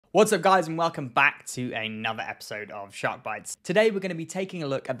What's up guys, and welcome back to another episode of Shark Bytes. Today we're going to be taking a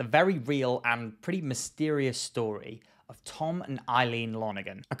look at the very real and pretty mysterious story of Tom and Eileen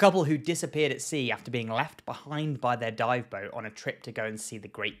Lonergan, a couple who disappeared at sea after being left behind by their dive boat on a trip to go and see the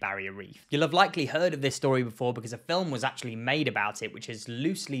Great Barrier Reef. You'll have likely heard of this story before because a film was actually made about it, which is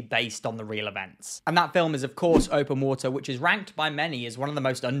loosely based on the real events. And that film is of course Open Water, which is ranked by many as one of the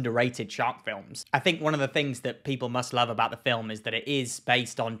most underrated shark films. I think one of the things that people must love about the film is that it is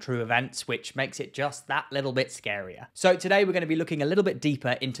based on true events, which makes it just that little bit scarier. So today we're going to be looking a little bit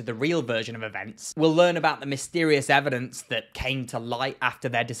deeper into the real version of events. We'll learn about the mysterious evidence that came to light after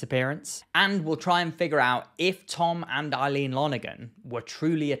their disappearance, and we'll try and figure out if Tom and Eileen Lonergan were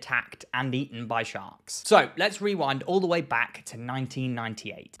truly attacked and eaten by sharks. So let's rewind all the way back to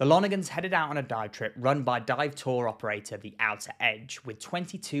 1998. The Lonergans headed out on a dive trip run by dive tour operator The Outer Edge with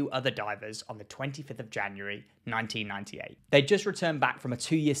 22 other divers on the 25th of January 1998. They'd just returned back from a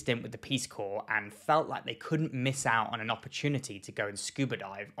 2-year stint with the Peace Corps and felt like they couldn't miss out on an opportunity to go and scuba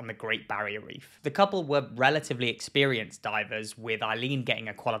dive on the Great Barrier Reef. The couple were relatively experienced divers, with Eileen getting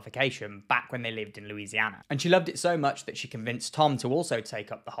a qualification back when they lived in Louisiana. And she loved it so much that she convinced Tom to also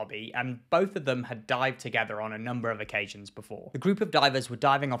take up the hobby, and both of them had dived together on a number of occasions before. The group of divers were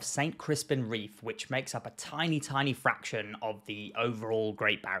diving off St. Crispin Reef, which makes up a tiny fraction of the overall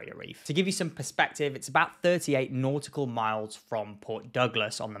Great Barrier Reef. To give you some perspective, it's about 38 nautical miles from Port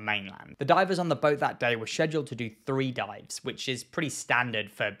Douglas on the mainland. The divers on the boat that day were scheduled to do 3 dives, which is pretty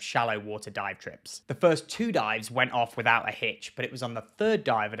standard for shallow water dive trips. The first 2 dives went off without a hitch, but it was on the 3rd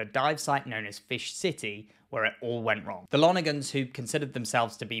dive at a dive site known as Fish City where it all went wrong. The Lonergans, who considered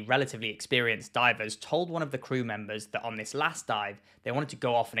themselves to be relatively experienced divers, told one of the crew members that on this last dive, they wanted to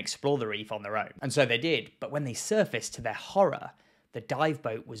go off and explore the reef on their own. And so they did, but when they surfaced, to their horror, the dive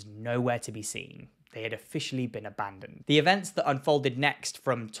boat was nowhere to be seen. They had officially been abandoned. The events that unfolded next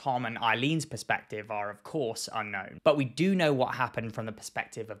from Tom and Eileen's perspective are of course unknown, but we do know what happened from the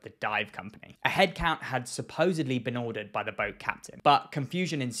perspective of the dive company. A head count had supposedly been ordered by the boat captain, but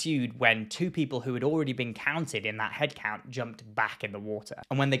confusion ensued when 2 people who had already been counted in that head count jumped back in the water.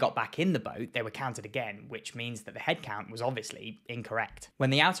 And when they got back in the boat, they were counted again, which means that the head count was obviously incorrect. When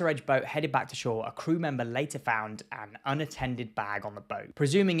the Outer Edge boat headed back to shore, a crew member later found an unattended bag on the boat.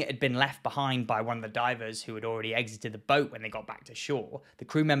 Presuming it had been left behind by one of the divers who had already exited the boat when they got back to shore, the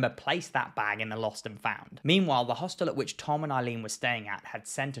crew member placed that bag in the lost and found. Meanwhile, the hostel at which Tom and Eileen were staying at had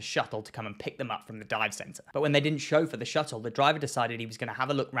sent a shuttle to come and pick them up from the dive centre. But when they didn't show for the shuttle, the driver decided he was going to have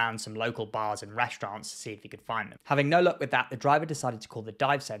a look round some local bars and restaurants to see if he could find them. Having no luck with that, the driver decided to call the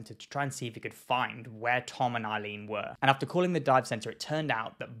dive centre to try and see if he could find where Tom and Eileen were. And after calling the dive centre, it turned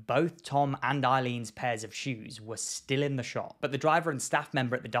out that both Tom and Eileen's pairs of shoes were still in the shop. But the driver and staff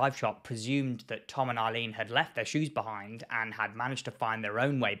member at the dive shop presumed that Tom and Eileen had left their shoes behind and had managed to find their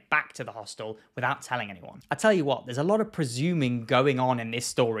own way back to the hostel without telling anyone. I tell you what, there's a lot of presuming going on in this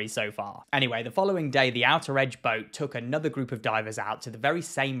story so far. Anyway, the following day, the Outer Edge boat took another group of divers out to the very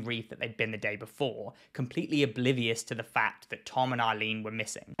same reef that they'd been the day before, completely oblivious to the fact that Tom and Eileen were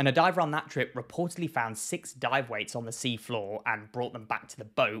missing. And a diver on that trip reportedly found 6 dive weights on the sea floor and brought them back to the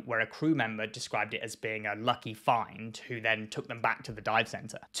boat, where a crew member described it as being a lucky find, who then took them back to the dive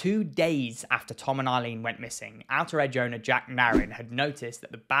centre. 2 days after Tom and Eileen went missing, Outer Edge owner Jack Narin had noticed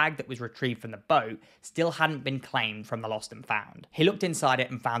that the bag that was retrieved from the boat still hadn't been claimed from the lost and found. He looked inside it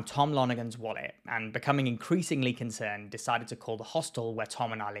and found Tom Lonergan's wallet, and becoming increasingly concerned, decided to call the hostel where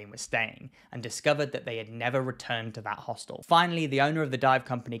Tom and Eileen were staying, and discovered that they had never returned to that hostel. Finally, the owner of the dive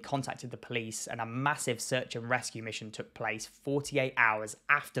company contacted the police, and a massive search and rescue mission took place 48 hours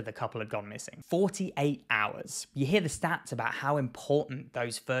after the couple had gone missing. 48 hours. You hear the stats about how important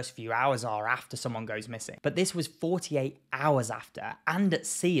those first few hours are after someone goes missing, but this was 48 hours after, and at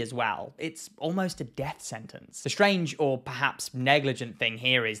sea as well. It's almost a death sentence. The strange, or perhaps negligent thing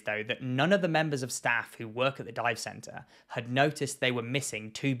here is, though, that none of the members of staff who work at the dive centre had noticed they were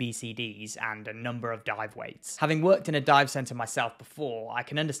missing 2 BCDs and a number of dive weights. Having worked in a dive centre myself before, I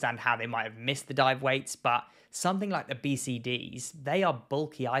can understand how they might have missed the dive weights, but something like the BCDs, they are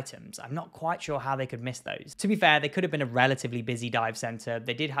bulky items. I'm not quite sure how they could miss those. To be fair, they could have been a relatively busy dive centre.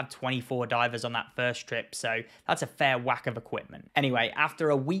 They did have 24 divers on that first trip, so that's a fair whack of equipment. Anyway, after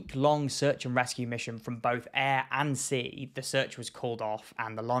a week-long search and rescue mission from both air and sea, the search was called off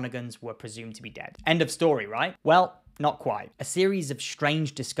and the Lonergans were presumed to be dead. End of story, right? Well, Not quite. A series of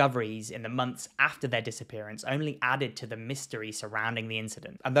strange discoveries in the months after their disappearance only added to the mystery surrounding the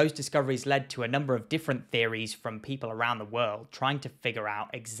incident, and those discoveries led to a number of different theories from people around the world trying to figure out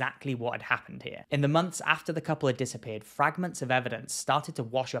exactly what had happened here. In the months after the couple had disappeared, fragments of evidence started to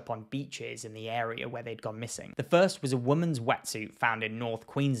wash up on beaches in the area where they'd gone missing. The first was a woman's wetsuit found in North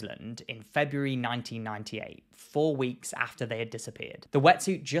Queensland in February 1998, 4 weeks after they had disappeared. The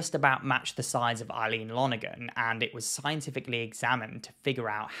wetsuit just about matched the size of Eileen Lonergan, and it was scientifically examined to figure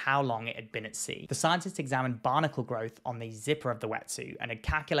out how long it had been at sea. The scientists examined barnacle growth on the zipper of the wetsuit and had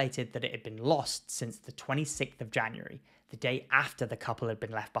calculated that it had been lost since the 26th of January, the day after the couple had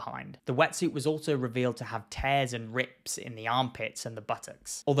been left behind. The wetsuit was also revealed to have tears and rips in the armpits and the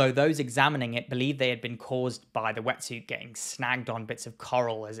buttocks, although those examining it believed they had been caused by the wetsuit getting snagged on bits of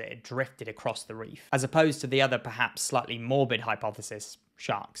coral as it had drifted across the reef, as opposed to the other perhaps slightly morbid hypothesis,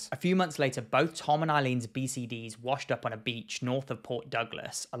 sharks. A few months later, both Tom and Eileen's BCDs washed up on a beach north of Port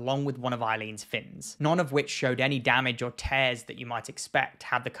Douglas, along with one of Eileen's fins, none of which showed any damage or tears that you might expect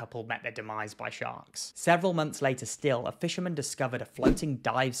had the couple met their demise by sharks. Several months later still, a fisherman discovered a floating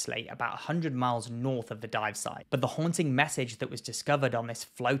dive slate about 100 miles north of the dive site, but the haunting message that was discovered on this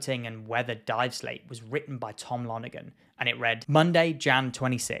floating and weathered dive slate was written by Tom Lonergan, and it read, Monday, Jan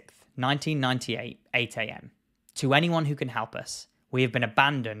 26th, 1998, 8 a.m. To anyone who can help us, we have been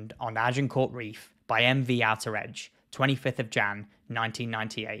abandoned on Agincourt Reef by MV Outer Edge, 25th of Jan,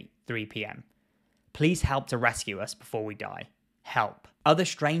 1998, 3 p.m. Please help to rescue us before we die. Help. Other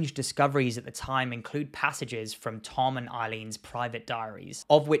strange discoveries at the time include passages from Tom and Eileen's private diaries,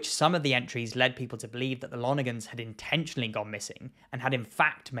 of which some of the entries led people to believe that the Lonergans had intentionally gone missing and had in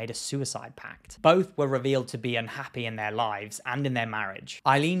fact made a suicide pact. Both were revealed to be unhappy in their lives and in their marriage.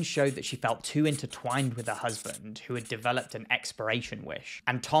 Eileen showed that she felt too intertwined with her husband, who had developed an expiration wish,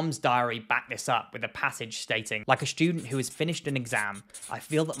 and Tom's diary backed this up with a passage stating, like a student who has finished an exam, I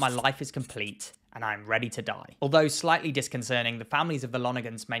feel that my life is complete and I'm ready to die. Although slightly disconcerting, the families of the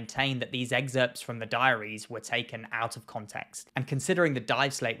Lonergans maintain that these excerpts from the diaries were taken out of context. And considering the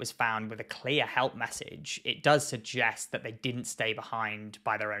dive slate was found with a clear help message, it does suggest that they didn't stay behind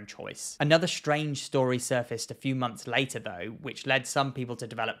by their own choice. Another strange story surfaced a few months later though, which led some people to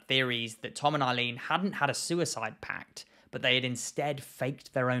develop theories that Tom and Eileen hadn't had a suicide pact, but they had instead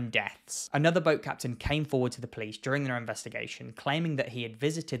faked their own deaths. Another boat captain came forward to the police during their investigation, claiming that he had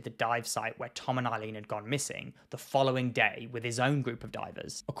visited the dive site where Tom and Eileen had gone missing the following day with his own group of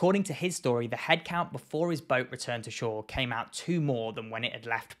divers. According to his story, the head count before his boat returned to shore came out 2 more than when it had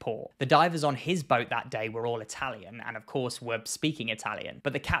left port. The divers on his boat that day were all Italian, and of course were speaking Italian,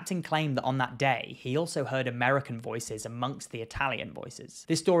 but the captain claimed that on that day, he also heard American voices amongst the Italian voices.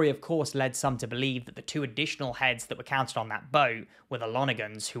 This story of course led some to believe that the 2 additional heads that were counted on that boat were the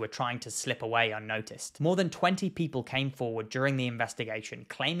Lonergans, who were trying to slip away unnoticed. More than 20 people came forward during the investigation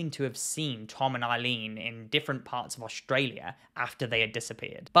claiming to have seen Tom and Eileen in different parts of Australia after they had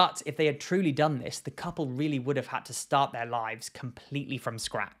disappeared. But if they had truly done this, the couple really would have had to start their lives completely from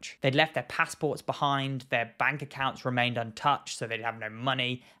scratch. They'd left their passports behind, their bank accounts remained untouched so they'd have no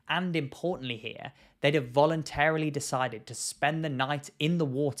money, and importantly here, they'd have voluntarily decided to spend the night in the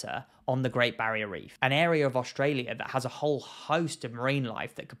water on the Great Barrier Reef, an area of Australia that has a whole host of marine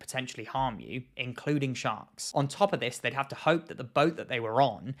life that could potentially harm you, including sharks. On top of this, they'd have to hope that the boat that they were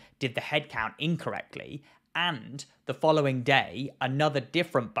on did the head count incorrectly, and the following day, another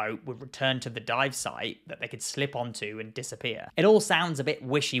different boat would return to the dive site that they could slip onto and disappear. It all sounds a bit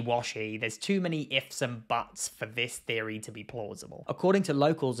wishy-washy. There's too many ifs and buts for this theory to be plausible. According to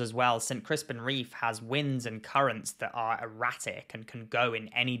locals as well, St. Crispin Reef has winds and currents that are erratic and can go in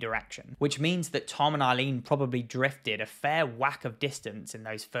any direction, which means that Tom and Eileen probably drifted a fair whack of distance in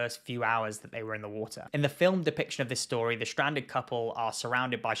those first few hours that they were in the water. In the film depiction of this story, the stranded couple are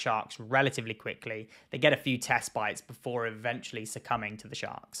surrounded by sharks relatively quickly. They get a few test bites before eventually succumbing to the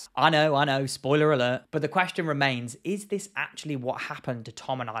sharks. I know, spoiler alert. But the question remains, is this actually what happened to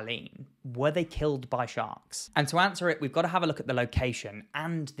Tom and Eileen? Were they killed by sharks? And to answer it, we've got to have a look at the location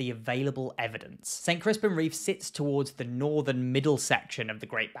and the available evidence. St. Crispin Reef sits towards the northern middle section of the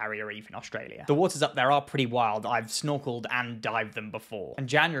Great Barrier Reef in Australia. The waters up there are pretty wild. I've snorkeled and dived them before. And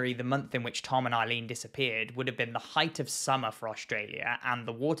January, the month in which Tom and Eileen disappeared, would have been the height of summer for Australia, and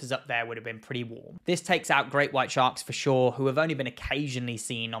the waters up there would have been pretty warm. This takes out great white sharks sharks for sure, who have only been occasionally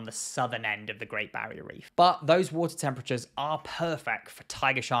seen on the southern end of the Great Barrier Reef. But those water temperatures are perfect for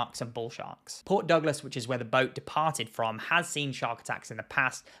tiger sharks and bull sharks. Port Douglas, which is where the boat departed from, has seen shark attacks in the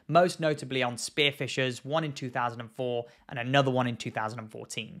past, most notably on spearfishers, one in 2004 and another one in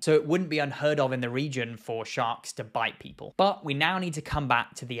 2014. So it wouldn't be unheard of in the region for sharks to bite people. But we now need to come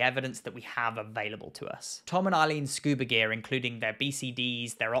back to the evidence that we have available to us. Tom and Eileen's scuba gear, including their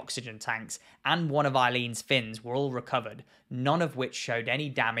BCDs, their oxygen tanks, and one of Eileen's fins were all recovered, none of which showed any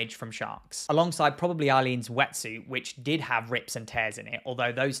damage from sharks. Alongside probably Eileen's wetsuit, which did have rips and tears in it,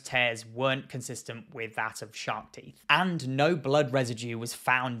 although those tears weren't consistent with that of shark teeth. And no blood residue was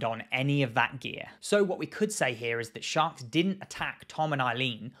found on any of that gear. So what we could say here is that sharks didn't attack Tom and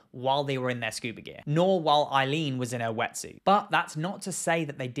Eileen while they were in their scuba gear, nor while Eileen was in her wetsuit. But that's not to say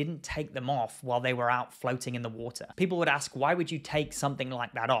that they didn't take them off while they were out floating in the water. People would ask, why would you take something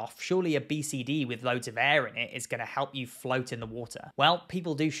like that off? Surely a BCD with loads of air in it is going to help you float in the water. Well,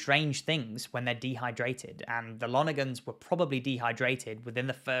 people do strange things when they're dehydrated, and the Lonergans were probably dehydrated within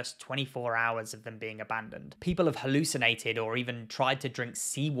the first 24 hours of them being abandoned. People have hallucinated or even tried to drink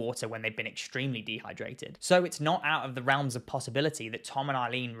seawater when they've been extremely dehydrated. So it's not out of the realms of possibility that Tom and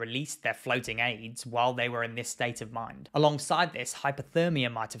Eileen released their floating aids while they were in this state of mind. Alongside this,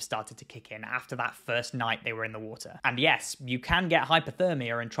 hypothermia might have started to kick in after that first night they were in the water. And yes, you can get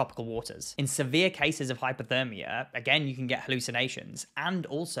hypothermia in tropical waters. In severe cases of hypothermia, again, you can get hallucinations, and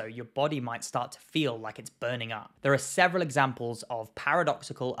also your body might start to feel like it's burning up. There are several examples of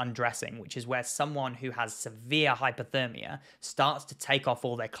paradoxical undressing, which is where someone who has severe hypothermia starts to take off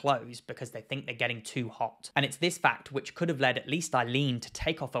all their clothes because they think they're getting too hot. And it's this fact which could have led at least Eileen to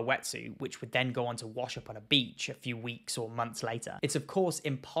take off her wetsuit, which would then go on to wash up on a beach a few weeks or months later. It's of course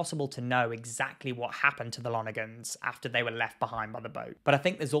impossible to know exactly what happened to the Lonergans after they were left behind by the boat, but I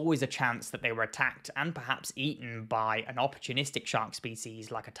think there's always a chance that they were attacked and perhaps eaten by an opportunistic shark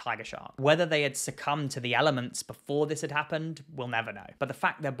species like a tiger shark. Whether they had succumbed to the elements before this had happened, we'll never know. But the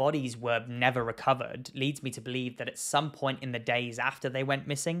fact their bodies were never recovered leads me to believe that at some point in the days after they went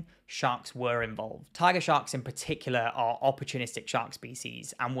missing, sharks were involved. Tiger sharks in particular are opportunistic shark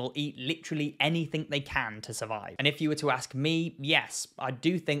species and will eat literally anything they can to survive. And if you were to ask me, yes, I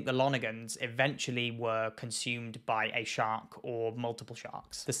do think the Lonergans eventually were consumed by a shark or multiple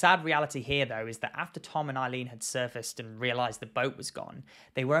sharks. The sad reality here though is that after Tom and Eileen had surfaced and realized the boat was gone,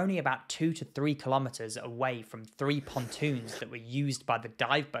 they were only about 2 to 3 kilometers away from 3 pontoons that were used by the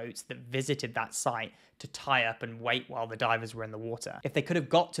dive boats that visited that site to tie up and wait while the divers were in the water. If they could have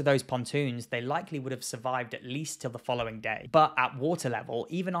got to those pontoons, they likely would have survived at least till the following day. But at water level,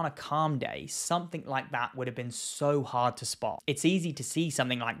 even on a calm day, something like that would have been so hard to spot. It's easy to see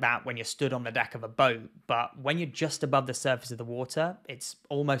something like that when you're stood on the deck of a boat, but when you're just above the surface of the water, it's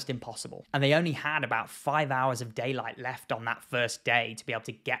almost impossible. And they only had about 5 hours of daylight left on that first day to be able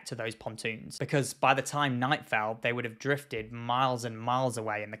to get to those pontoons, because by the time night fell, they would have drifted miles and miles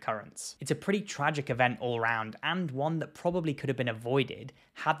away in the currents. It's a pretty tragic event all around, and one that probably could have been avoided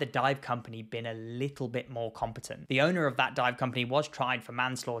had the dive company been a little bit more competent. The owner of that dive company was tried for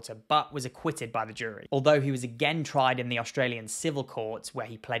manslaughter, but was acquitted by the jury, although he was again tried in the Australian civil courts where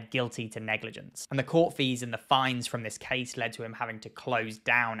he pled guilty to negligence. And the court fees and the fines from this case led to him having to close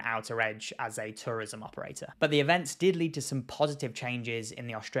down Outer Edge as a tourism operator. But the events did lead to some positive changes in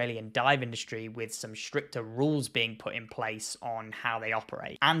the Australian dive industry, with some stricter rules being put in place on how they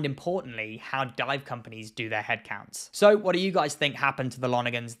operate, and importantly, how dive companies do their headcounts. So what do you guys think happened to the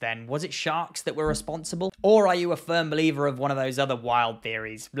Lonergans then? Was it sharks that were responsible? Or are you a firm believer of one of those other wild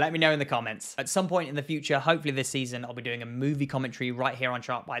theories? Let me know in the comments. At some point in the future, hopefully this season, I'll be doing a movie commentary right here on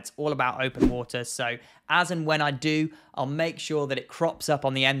Shark Bytes all about open water. So as and when I do, I'll make sure that it crops up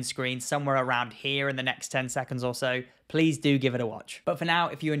on the end screen somewhere around here in the next 10 seconds or so. Please do give it a watch. But for now,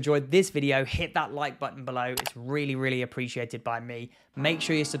 if you enjoyed this video, hit that like button below. It's really, really appreciated by me. Make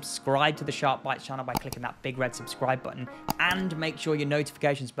sure you subscribe to the Shark Bytes channel by clicking that big red subscribe button, and make sure your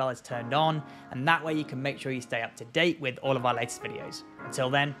notifications bell is turned on, and that way you can make sure you stay up to date with all of our latest videos. Until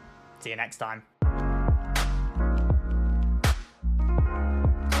then, see you next time.